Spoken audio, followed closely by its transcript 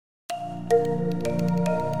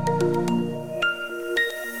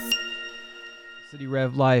City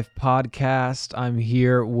Rev Life podcast. I'm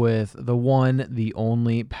here with the one, the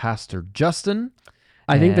only Pastor Justin.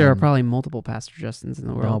 I think there are probably multiple Pastor Justins in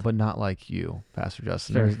the world. No, but not like you, Pastor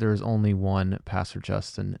Justin. Sure. There's only one Pastor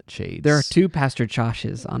Justin Chades. There are two Pastor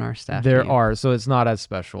Joshes on our staff. There team. are, so it's not as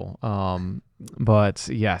special. But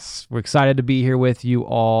yes, we're excited to be here with you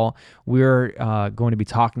all. We're going to be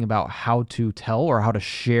talking about how to tell or how to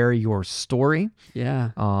share your story. Yeah.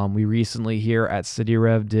 We recently here at City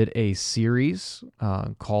Rev did a series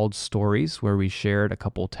called Stories, where we shared a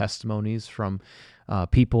couple testimonies from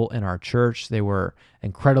people in our church. They were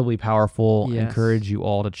incredibly powerful. Yes. Encourage you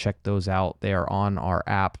all to check those out. They are on our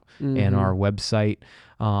app and Mhm. our website.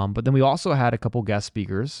 But then we also had a couple guest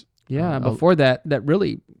speakers. Yeah. Before that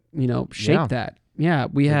really, shaped Yeah. that. Yeah.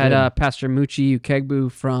 We It had did. Pastor Muchi Ukegbu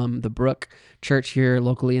from the Brook Church here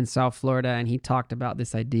locally in South Florida, and he talked about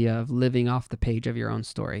this idea of living off the page of your own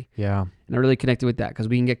story. Yeah, And I really connected with that because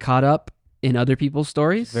we can get caught up in other people's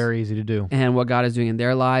stories. very easy to do. And what God is doing in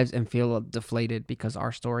their lives and feel deflated because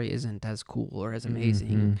our story isn't as cool or as amazing.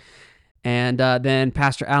 Mhm. And then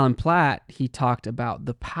Pastor Alan Platt, he talked about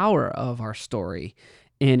the power of our story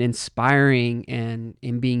in inspiring and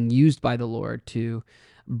in being used by the Lord to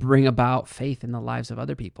bring about faith in the lives of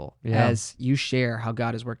other people. Yeah. As you share how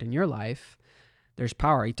God has worked in your life, there's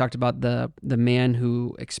power. He talked about the man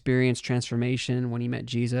who experienced transformation when he met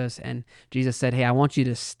Jesus, and Jesus said, "Hey, I want you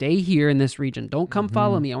to stay here in this region. Don't come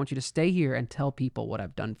follow me. I want you to stay here and tell people what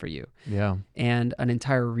I've done for you." Yeah. And an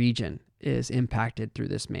entire region is impacted through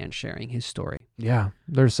this man sharing his story. Yeah,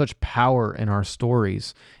 there's such power in our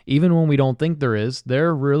stories. Even when we don't think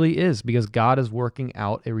there really is, because God is working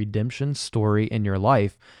out a redemption story in your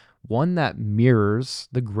life, one that mirrors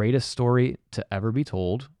the greatest story to ever be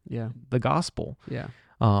told, Yeah. the gospel. Yeah.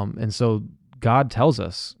 And so God tells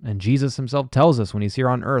us, and Jesus himself tells us when he's here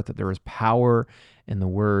on earth, that there is power in the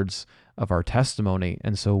words of our testimony.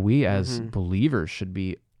 And so we as believers should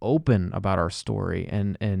be open about our story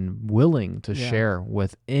and willing to Yeah. share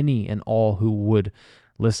with any and all who would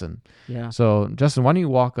listen. Yeah. So Justin, why don't you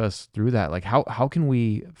walk us through that? Like how can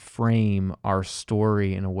we frame our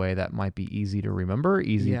story in a way that might be easy to remember,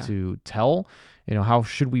 easy Yeah. to tell? How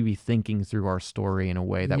should we be thinking through our story in a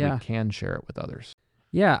way that Yeah. we can share it with others?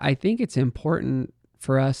 Yeah, I think it's important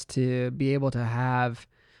for us to be able to have,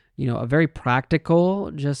 a very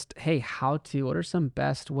practical, what are some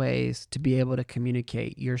best ways to be able to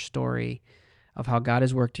communicate your story of how God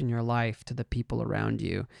has worked in your life to the people around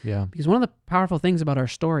you? Yeah. Because one of the powerful things about our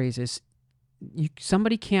stories is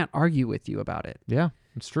somebody can't argue with you about it. Yeah,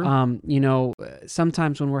 it's true.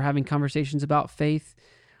 Sometimes when we're having conversations about faith,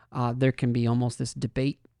 there can be almost this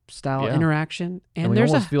debate style Yeah. interaction, and we there's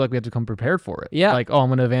almost feel like we have to come prepared for it. Yeah. Like, I'm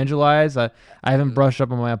going to evangelize. I haven't brushed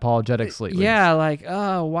up on my apologetics lately. Yeah, like,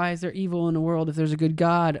 oh, why is there evil in the world if there's a good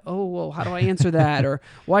God? Oh, well, how do I answer that? Or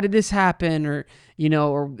why did this happen? Or,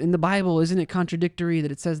 or in the Bible, isn't it contradictory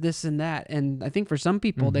that it says this and that? And I think for some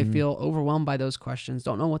people, they feel overwhelmed by those questions,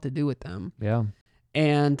 don't know what to do with them. Yeah.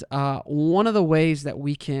 And one of the ways that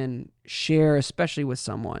we can share, especially with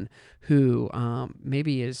someone who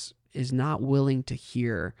maybe is not willing to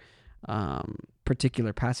hear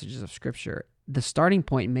particular passages of Scripture, the starting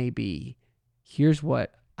point may be, here's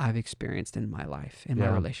what I've experienced in my life, in my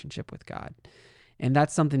Yeah. relationship with God. And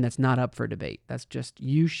that's something that's not up for debate. That's just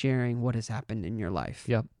you sharing what has happened in your life.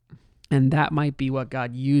 Yep. And that might be what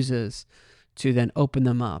God uses to then open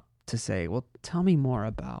them up to say, well, tell me more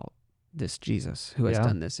about this Jesus who has Yeah.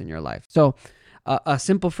 done this in your life. So a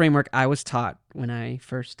simple framework I was taught when I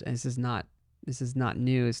first, this is not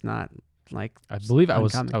new. It's not like, I believe I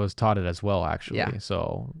uncommon. was taught it as well, actually. Yeah.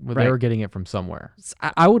 So Right. they were getting it from somewhere.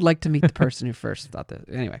 I would like to meet the person who first thought that.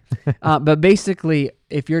 Anyway, but basically,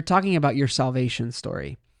 if you're talking about your salvation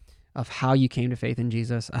story of how you came to faith in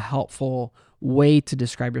Jesus, a helpful way to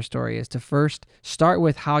describe your story is to first start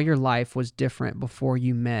with how your life was different before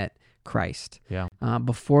you met Christ. Yeah.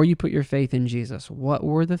 Before you put your faith in Jesus, what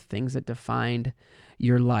were the things that defined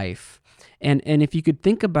your life? And if you could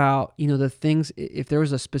think about, the things, if there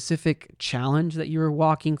was a specific challenge that you were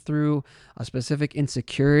walking through, a specific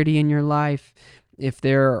insecurity in your life, if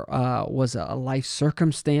there was a life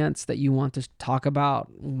circumstance that you want to talk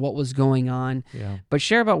about, what was going on, Yeah. but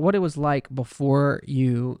share about what it was like before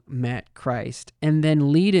you met Christ, and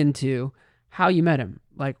then lead into how you met him.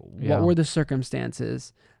 Like, Yeah. what were the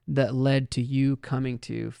circumstances that led to you coming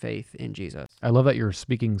to faith in Jesus? I love that you're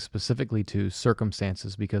speaking specifically to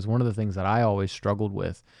circumstances, because one of the things that I always struggled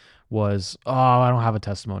with was, I don't have a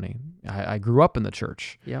testimony. I grew up in the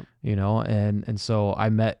church, Yep. and so I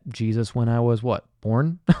met Jesus when I was,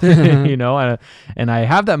 born, and I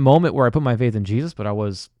have that moment where I put my faith in Jesus, but I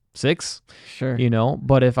was 6, Sure.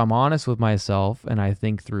 But if I'm honest with myself and I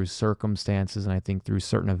think through circumstances and I think through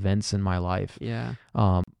certain events in my life, Yeah.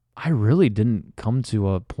 I really didn't come to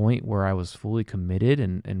a point where I was fully committed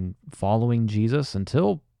and following Jesus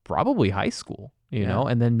until probably high school,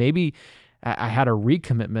 and then maybe I had a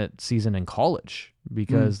recommitment season in college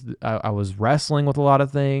because I was wrestling with a lot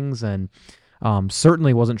of things and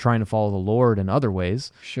certainly wasn't trying to follow the Lord in other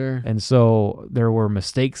ways. Sure. And so there were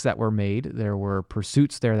mistakes that were made. There were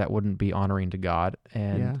pursuits there that wouldn't be honoring to God.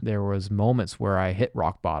 And there was moments where I hit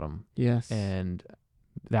rock bottom. Yes. And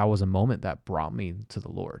that was a moment that brought me to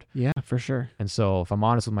the Lord. Yeah, for sure. And so if I'm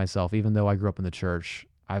honest with myself, even though I grew up in the church,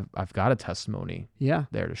 I've got a testimony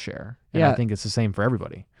there to share. And I think it's the same for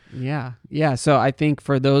everybody. Yeah. Yeah. So I think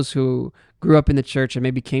for those who grew up in the church and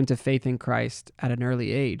maybe came to faith in Christ at an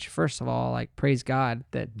early age, first of all, like praise God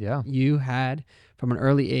that you had from an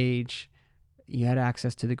early age, you had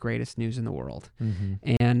access to the greatest news in the world.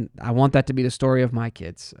 Mm-hmm. And I want that to be the story of my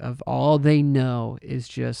kids. Of all they know is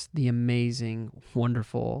just the amazing,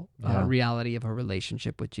 wonderful reality of a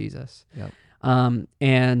relationship with Jesus. Yep.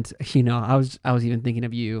 And I was even thinking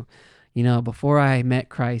of you. Before I met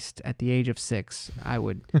Christ at the age of 6, I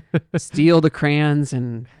would steal the crayons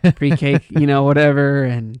and pre-K, whatever.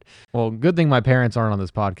 And well, good thing my parents aren't on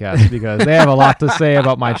this podcast because they have a lot to say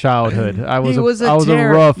about my childhood. I was a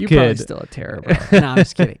rough kid. You're probably still a terror, bro. No, I'm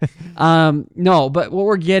just kidding. No, but what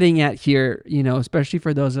we're getting at here, especially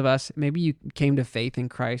for those of us, maybe you came to faith in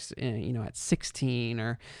Christ, at 16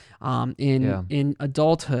 or in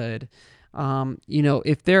adulthood.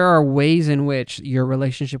 If there are ways in which your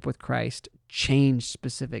relationship with Christ changed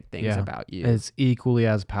specific things about you, it's equally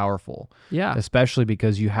as powerful. Yeah. Especially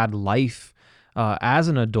because you had life as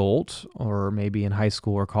an adult or maybe in high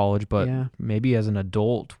school or college, but maybe as an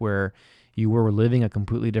adult where you were living a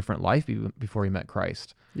completely different life before you met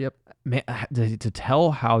Christ. Yep. Man, to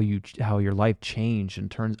tell how your life changed and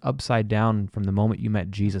turns upside down from the moment you met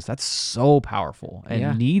Jesus, that's so powerful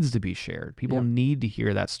and needs to be shared. People need to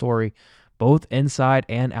hear that story both inside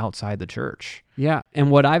and outside the church. Yeah. And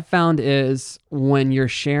what I've found is when you're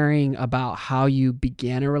sharing about how you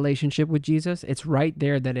began a relationship with Jesus, it's right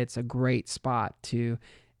there that it's a great spot to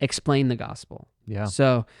explain the gospel. Yeah.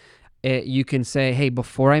 So you can say, hey,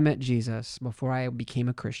 before I met Jesus, before I became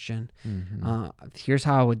a Christian, here's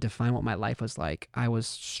how I would define what my life was like. I was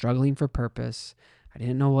struggling for purpose. I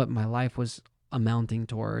didn't know what my life was amounting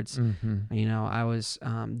towards. I was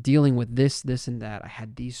dealing with this, and that. I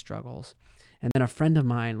had these struggles. And then a friend of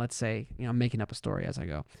mine, let's say, I'm making up a story as I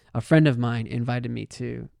go. A friend of mine invited me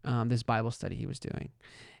to this Bible study he was doing.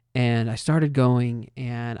 And I started going,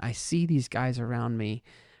 and I see these guys around me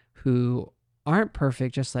who aren't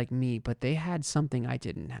perfect just like me, but they had something I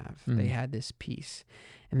didn't have. They had this peace.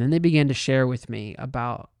 And then they began to share with me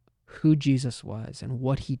about who Jesus was and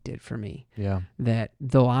what he did for me. Yeah. That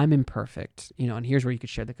though I'm imperfect, and here's where you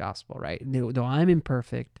could share the gospel, right? Though I'm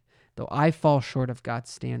imperfect, though I fall short of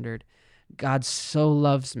God's standard, God so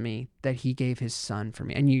loves me that he gave his son for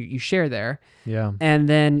me. And you share there. Yeah. And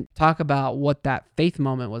then talk about what that faith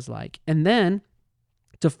moment was like. And then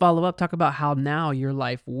to follow up, talk about how now your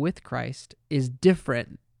life with Christ is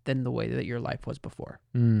different than the way that your life was before.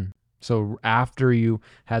 So after you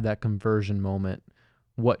had that conversion moment,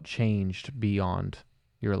 what changed beyond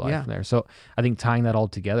your life there? So I think tying that all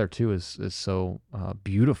together too is so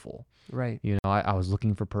beautiful. Right. I was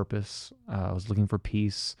looking for purpose. I was looking for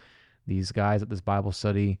peace. These guys at this Bible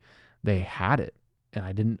study, they had it, and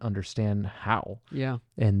I didn't understand how. Yeah.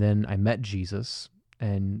 And then I met Jesus,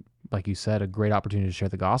 and like you said, a great opportunity to share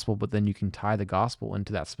the gospel, but then you can tie the gospel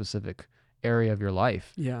into that specific area of your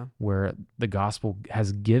life where the gospel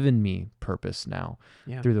has given me purpose now.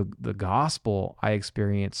 Yeah. Through the gospel, I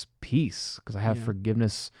experience peace because I have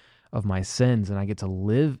forgiveness of my sins, and I get to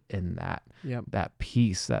live in that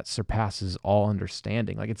peace that surpasses all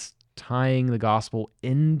understanding. Like it's tying the gospel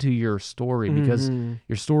into your story because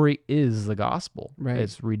your story is the gospel. Right.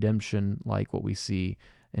 It's redemption, like what we see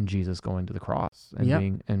in Jesus going to the cross and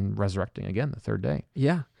being and resurrecting again the third day.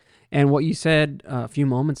 Yeah. And what you said a few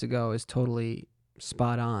moments ago is totally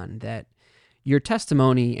spot on, that your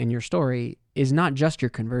testimony and your story is not just your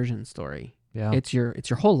conversion story. Yeah. It's your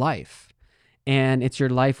whole life, and it's your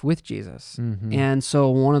life with Jesus. And so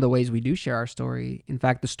one of the ways we do share our story, in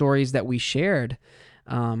fact, the stories that we shared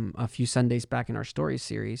a few Sundays back in our stories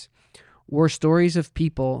series, were stories of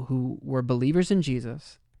people who were believers in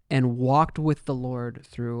Jesus and walked with the Lord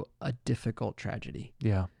through a difficult tragedy.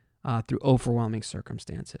 Yeah. Through overwhelming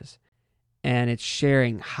circumstances. And it's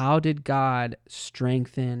sharing, how did God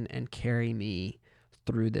strengthen and carry me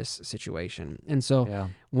through this situation. And so Yeah.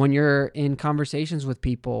 when you're in conversations with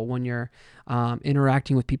people, when you're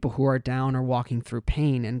interacting with people who are down or walking through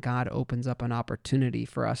pain, and God opens up an opportunity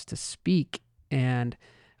for us to speak and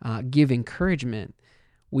give encouragement,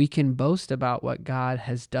 we can boast about what God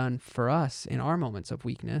has done for us in our moments of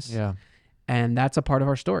weakness. Yeah. And that's a part of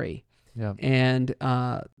our story. Yeah. And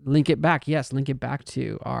link it back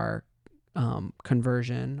to our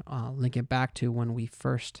conversion, link it back to when we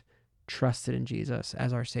first trusted in Jesus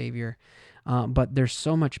as our Savior. But there's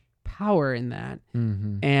so much power in that.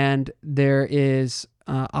 Mm-hmm. And there is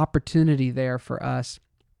opportunity there for us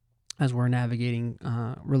as we're navigating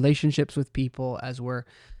relationships with people, as we're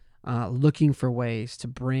looking for ways to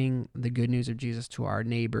bring the good news of Jesus to our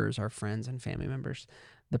neighbors, our friends, and family members.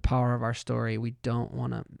 The power of our story, we don't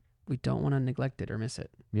want to neglect it or miss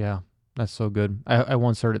it. Yeah, that's so good. I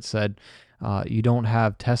once heard it said, you don't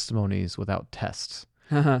have testimonies without tests.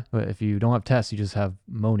 But if you don't have tests, you just have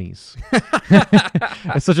monies.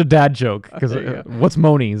 It's such a dad joke, because what's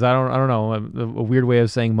monies? I don't know. A weird way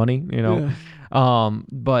of saying money, you know. Yeah.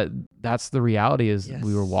 But that's the reality. Is Yes.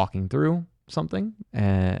 We were walking through something,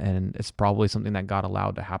 and it's probably something that God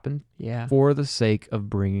allowed to happen. Yeah. For the sake of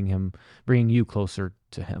bringing you closer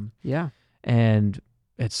to Him. Yeah. And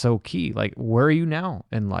it's so key. Like, where are you now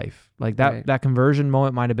in life? Like that conversion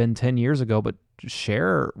moment might have been 10 years ago, but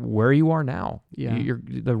share where you are now. Yeah.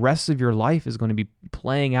 The rest of your life is going to be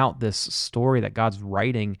playing out this story that God's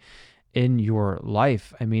writing in your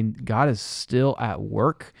life. I mean, God is still at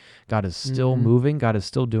work. God is still moving. God is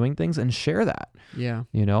still doing things, and share that. Yeah.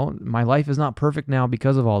 You know, my life is not perfect now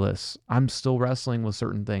because of all this. I'm still wrestling with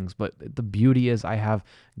certain things, but the beauty is I have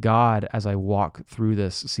God as I walk through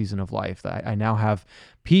this season of life. That I now have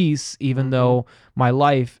peace, even though my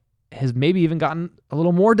life has maybe even gotten a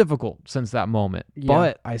little more difficult since that moment. Yeah.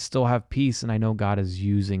 But I still have peace, and I know God is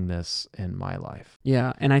using this in my life.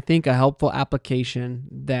 Yeah, and I think a helpful application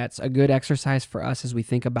that's a good exercise for us as we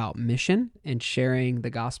think about mission and sharing the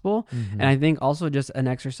gospel, and I think also just an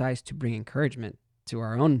exercise to bring encouragement to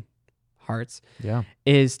our own hearts,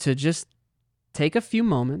 is to just take a few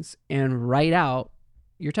moments and write out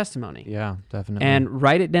your testimony. Yeah, definitely. And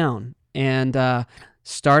write it down, and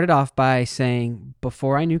start it off by saying,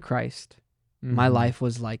 before I knew Christ, my life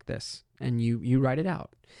was like this. And you write it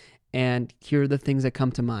out. And here are the things that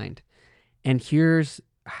come to mind. And here's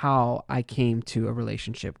how I came to a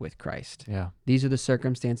relationship with Christ. Yeah. These are the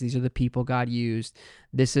circumstances. These are the people God used.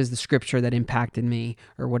 This is the scripture that impacted me,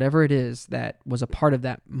 or whatever it is that was a part of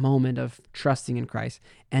that moment of trusting in Christ.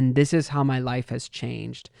 And this is how my life has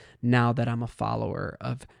changed now that I'm a follower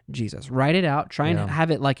of Jesus. Write it out. Try and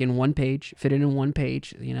have it like in one page, fit it in one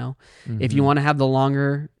page, you know. If you want to have the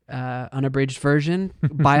longer, unabridged version,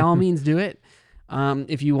 by all means do it.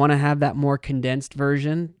 If you want to have that more condensed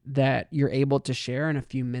version that you're able to share in a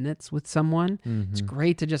few minutes with someone, it's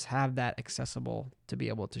great to just have that accessible to be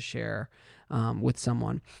able to share with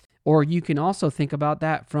someone. Or you can also think about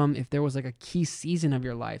that from if there was like a key season of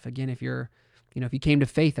your life. Again, if you came to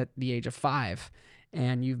faith at the age of 5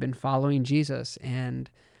 and you've been following Jesus, and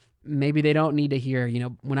maybe they don't need to hear,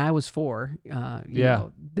 when I was 4,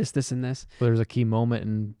 this and this. But there's a key moment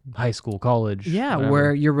in high school, college. Yeah, whatever.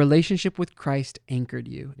 Where your relationship with Christ anchored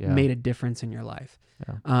you, made a difference in your life.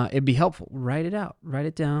 Yeah. It'd be helpful. Write it out, write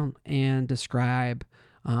it down, and describe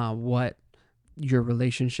what your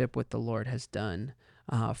relationship with the Lord has done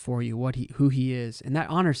for you, who He is, and that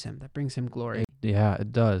honors Him, that brings Him glory. Yeah,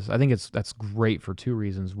 it does. I think that's great for 2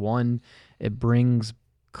 reasons. One, it brings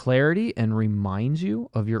clarity and reminds you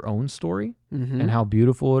of your own story and how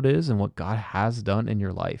beautiful it is and what God has done in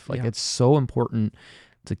your life. Like it's so important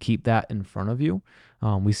to keep that in front of you.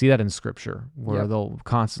 We see that in Scripture where they'll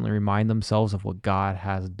constantly remind themselves of what God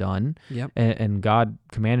has done. And God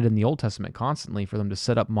commanded in the Old Testament constantly for them to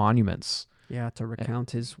set up monuments. Yeah, to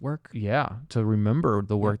recount His work. Yeah, to remember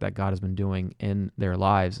the work that God has been doing in their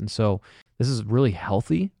lives. And so this is really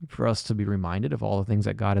healthy for us to be reminded of all the things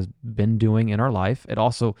that God has been doing in our life. It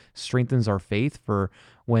also strengthens our faith for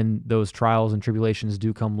when those trials and tribulations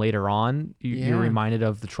do come later on. You're reminded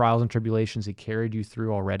of the trials and tribulations He carried you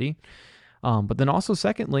through already. But then also,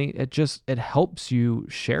 secondly, it helps you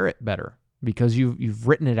share it better because you've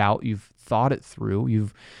written it out, you've thought it through,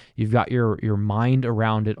 you've got your mind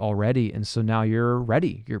around it already, and so now you're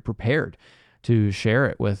ready, you're prepared to share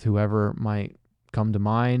it with whoever might come to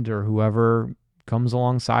mind or whoever comes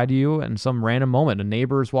alongside you in some random moment. A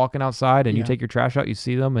neighbor's walking outside and you take your trash out, you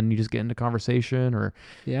see them and you just get into conversation, or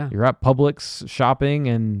you're at Publix shopping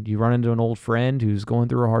and you run into an old friend who's going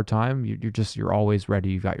through a hard time. You're always ready.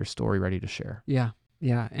 You've got your story ready to share. Yeah.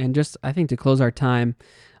 And just, I think to close our time,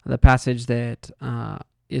 the passage that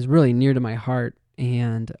is really near to my heart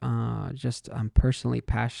and I'm personally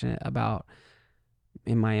passionate about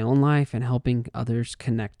in my own life and helping others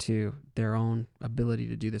connect to their own ability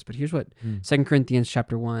to do this. But here's what 2 Corinthians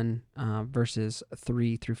chapter 1, verses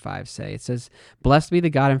 3-5 say. It says, "Blessed be the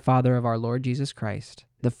God and Father of our Lord Jesus Christ,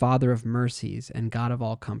 the Father of mercies and God of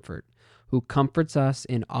all comfort, who comforts us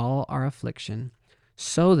in all our affliction,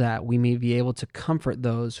 so that we may be able to comfort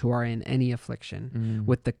those who are in any affliction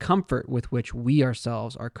with the comfort with which we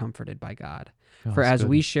ourselves are comforted by God. For as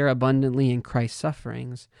we share abundantly in Christ's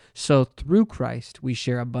sufferings, so through Christ we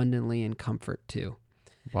share abundantly in comfort too."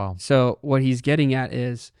 Wow. So what he's getting at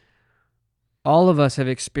is all of us have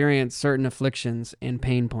experienced certain afflictions and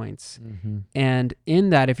pain points. And in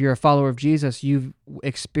that, if you're a follower of Jesus, you've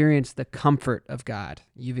experienced the comfort of God.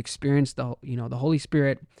 You've experienced the Holy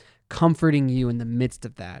Spirit comforting you in the midst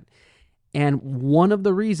of that. And one of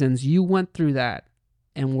the reasons you went through that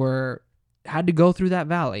and had to go through that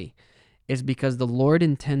valley is because the Lord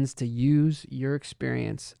intends to use your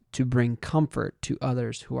experience to bring comfort to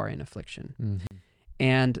others who are in affliction.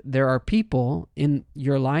 And there are people in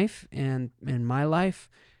your life and in my life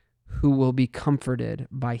who will be comforted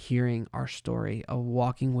by hearing our story of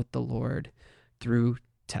walking with the Lord through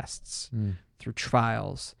tests, through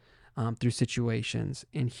trials, through situations,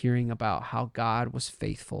 and hearing about how God was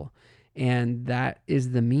faithful. And that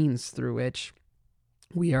is the means through which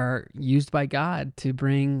we are used by God to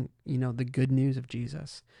bring, the good news of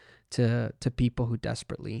Jesus to people who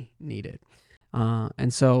desperately need it.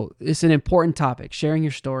 And so it's an important topic, sharing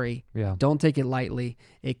your story. Yeah. Don't take it lightly.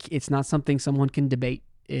 It's not something someone can debate.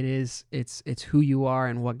 It's who you are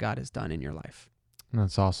and what God has done in your life.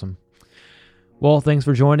 That's awesome. Well, thanks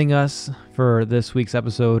for joining us for this week's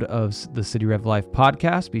episode of the City Rev Life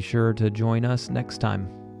podcast. Be sure to join us next time.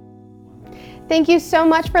 Thank you so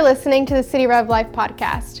much for listening to the City Rev Life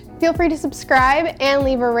podcast. Feel free to subscribe and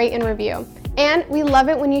leave a rate and review. And we love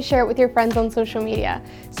it when you share it with your friends on social media.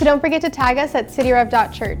 So don't forget to tag us at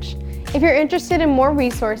cityrev.church. If you're interested in more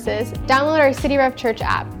resources, download our City Rev Church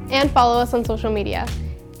app and follow us on social media.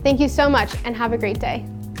 Thank you so much and have a great day.